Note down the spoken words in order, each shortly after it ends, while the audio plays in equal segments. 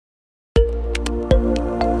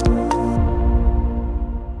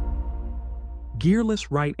Gearless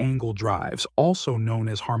right-angle drives, also known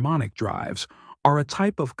as harmonic drives, are a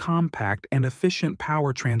type of compact and efficient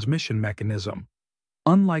power transmission mechanism.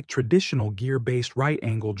 Unlike traditional gear-based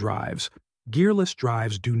right-angle drives, gearless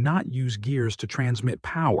drives do not use gears to transmit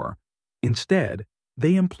power. Instead,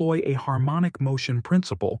 they employ a harmonic motion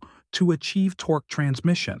principle to achieve torque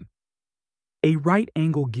transmission. A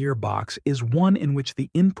right-angle gearbox is one in which the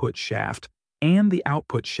input shaft and the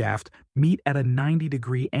output shaft meet at a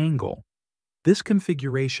 90-degree angle. This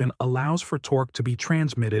configuration allows for torque to be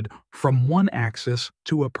transmitted from one axis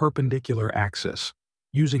to a perpendicular axis,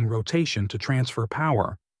 using rotation to transfer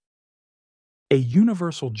power. A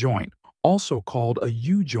universal joint, also called a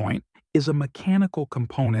U-joint, is a mechanical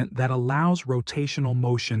component that allows rotational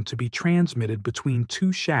motion to be transmitted between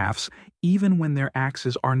two shafts even when their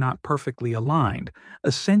axes are not perfectly aligned,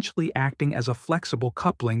 essentially acting as a flexible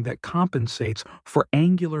coupling that compensates for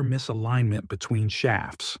angular misalignment between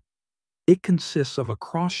shafts. It consists of a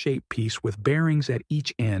cross-shaped piece with bearings at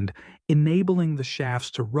each end, enabling the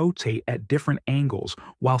shafts to rotate at different angles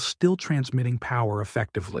while still transmitting power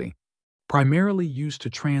effectively. Primarily used to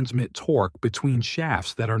transmit torque between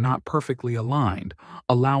shafts that are not perfectly aligned,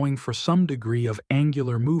 allowing for some degree of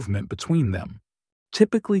angular movement between them.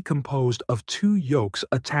 Typically composed of two yokes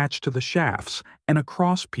attached to the shafts and a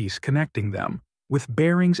crosspiece connecting them, with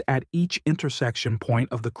bearings at each intersection point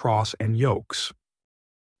of the cross and yokes.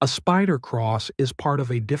 A spider cross is part of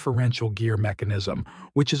a differential gear mechanism,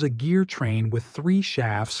 which is a gear train with three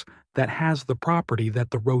shafts that has the property that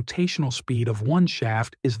the rotational speed of one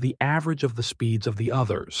shaft is the average of the speeds of the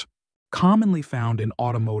others. Commonly found in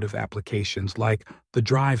automotive applications like the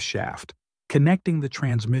drive shaft, connecting the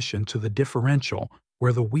transmission to the differential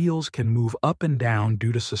where the wheels can move up and down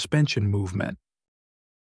due to suspension movement.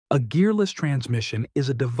 A gearless transmission is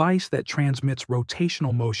a device that transmits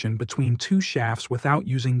rotational motion between two shafts without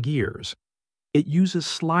using gears. It uses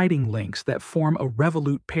sliding links that form a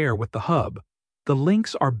revolute pair with the hub. The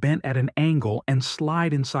links are bent at an angle and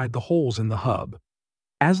slide inside the holes in the hub.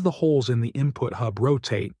 As the holes in the input hub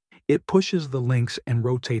rotate, it pushes the links and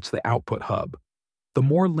rotates the output hub. The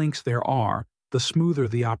more links there are, the smoother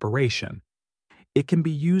the operation. It can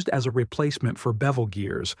be used as a replacement for bevel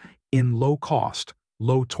gears in low-cost,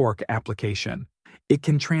 low-torque application. It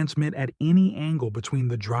can transmit at any angle between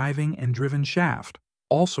the driving and driven shaft,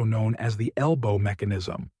 also known as the elbow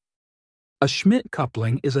mechanism. A Schmidt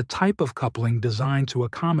coupling is a type of coupling designed to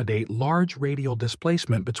accommodate large radial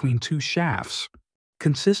displacement between two shafts,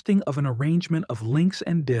 consisting of an arrangement of links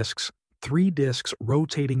and discs, three discs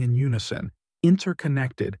rotating in unison,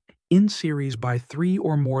 interconnected, in series by three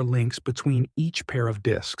or more links between each pair of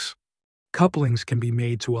discs. Couplings can be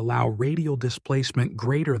made to allow radial displacement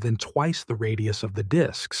greater than twice the radius of the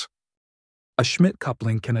discs. A Schmidt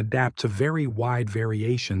coupling can adapt to very wide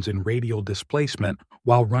variations in radial displacement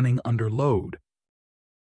while running under load.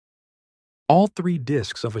 All three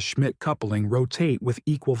discs of a Schmidt coupling rotate with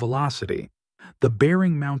equal velocity, the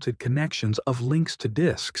bearing-mounted connections of links to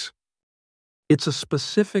discs. It's a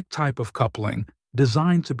specific type of coupling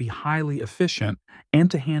designed to be highly efficient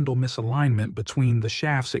and to handle misalignment between the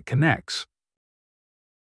shafts it connects.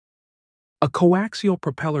 A coaxial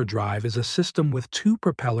propeller drive is a system with two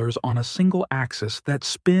propellers on a single axis that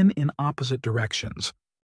spin in opposite directions.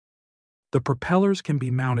 The propellers can be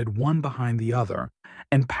mounted one behind the other,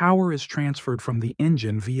 and power is transferred from the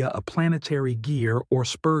engine via a planetary gear or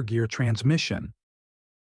spur gear transmission.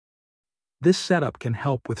 This setup can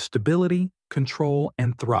help with stability, control,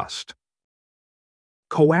 and thrust.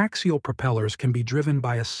 Coaxial propellers can be driven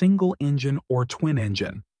by a single engine or twin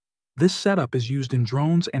engine. This setup is used in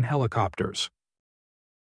drones and helicopters.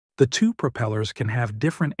 The two propellers can have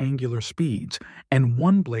different angular speeds, and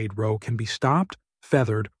one blade row can be stopped,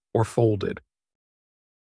 feathered, or folded.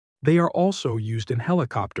 They are also used in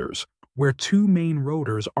helicopters, where two main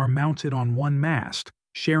rotors are mounted on one mast,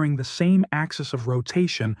 sharing the same axis of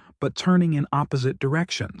rotation but turning in opposite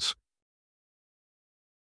directions.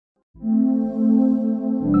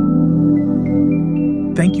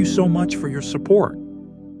 Thank you so much for your support.